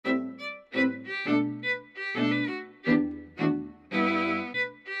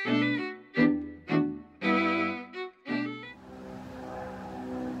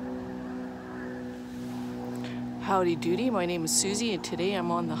Howdy doody, my name is Susie and today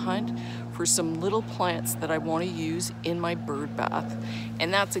I'm on the hunt for some little plants that I want to use in my bird bath.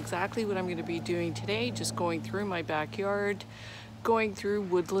 And that's exactly what I'm going to be doing today, just going through my backyard, going through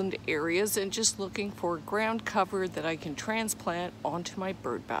woodland areas and just looking for ground cover that I can transplant onto my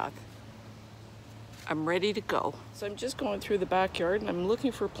bird bath. I'm ready to go. So I'm just going through the backyard and I'm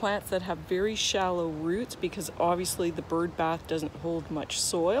looking for plants that have very shallow roots because obviously the bird bath doesn't hold much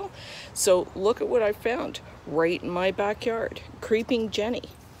soil. So look at what I found right in my backyard, creeping jenny.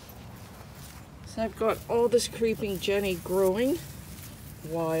 So I've got all this creeping jenny growing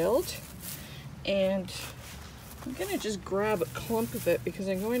wild and I'm gonna just grab a clump of it because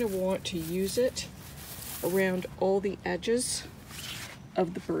I'm going to want to use it around all the edges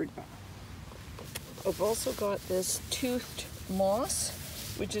of the bird bath. I've also got this toothed moss,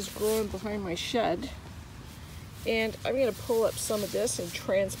 which is growing behind my shed. And I'm going to pull up some of this and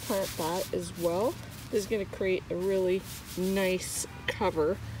transplant that as well. This is going to create a really nice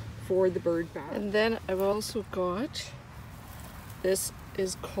cover for the bird bath. And then I've also got, this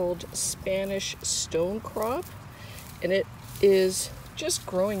is called Spanish stonecrop, and it is just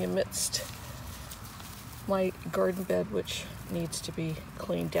growing amidst my garden bed, which needs to be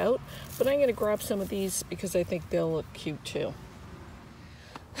cleaned out, but I'm going to grab some of these because I think they'll look cute too.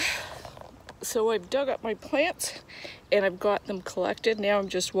 So I've dug up my plants and I've got them collected. Now I'm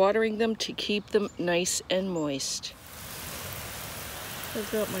just watering them to keep them nice and moist. I've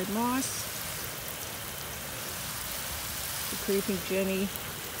got my moss, the creeping jenny,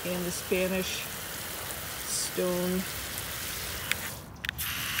 and the Spanish stone.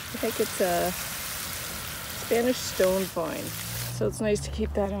 I think it's a Spanish stone vine. So it's nice to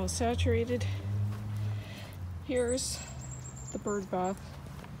keep that all saturated. Here's the bird bath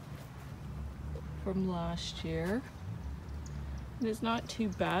from last year. It is not too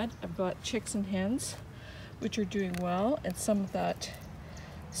bad. I've got chicks and hens, which are doing well, and some of that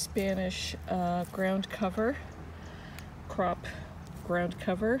Spanish ground cover, crop ground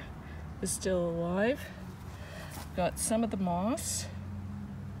cover is still alive. Got some of the moss,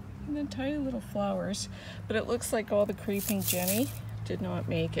 and then tiny little flowers, but it looks like all the creeping jenny did not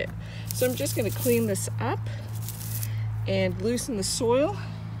make it. So I'm just going to clean this up and loosen the soil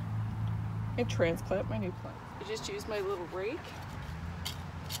and transplant my new plant. I just use my little rake,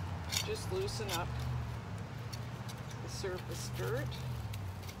 just loosen up the surface dirt.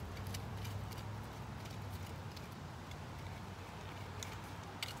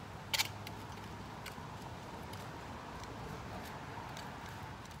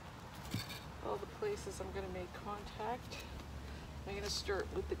 All the places I'm going to make contact. I'm going to start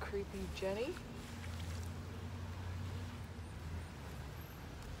with the creeping jenny.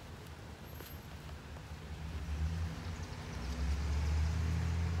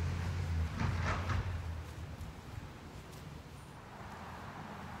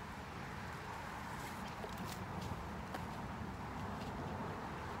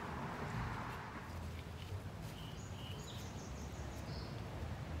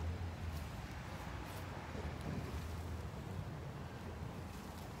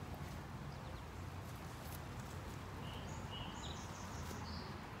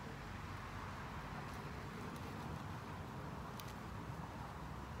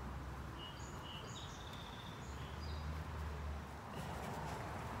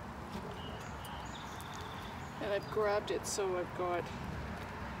 And I've grabbed it so I've got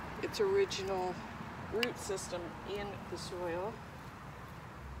its original root system in the soil.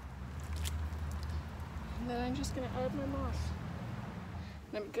 And then I'm just going to add my moss.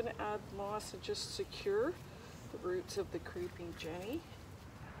 And I'm going to add moss to just secure the roots of the creeping jenny.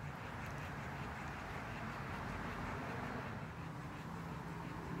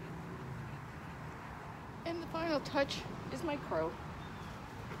 And the final touch is my crow.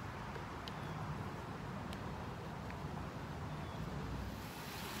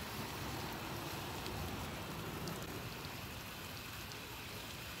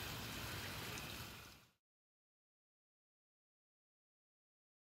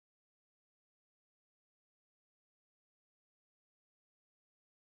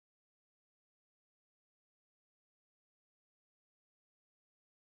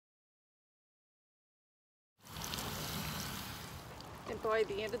 And by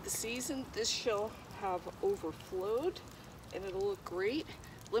the end of the season, this shall have overflowed and it'll look great.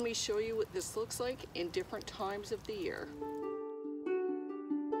 Let me show you what this looks like in different times of the year.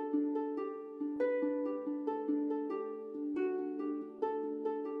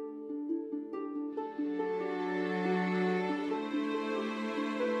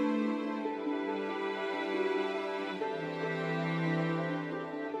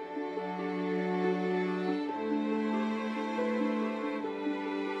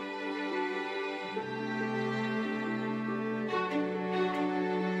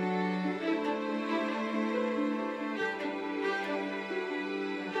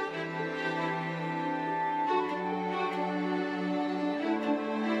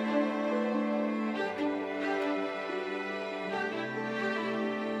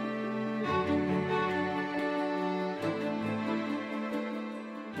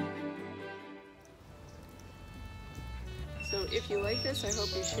 if you like this, I hope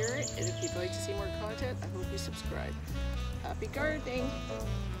you share it, and if you'd like to see more content, I hope you subscribe. Happy gardening!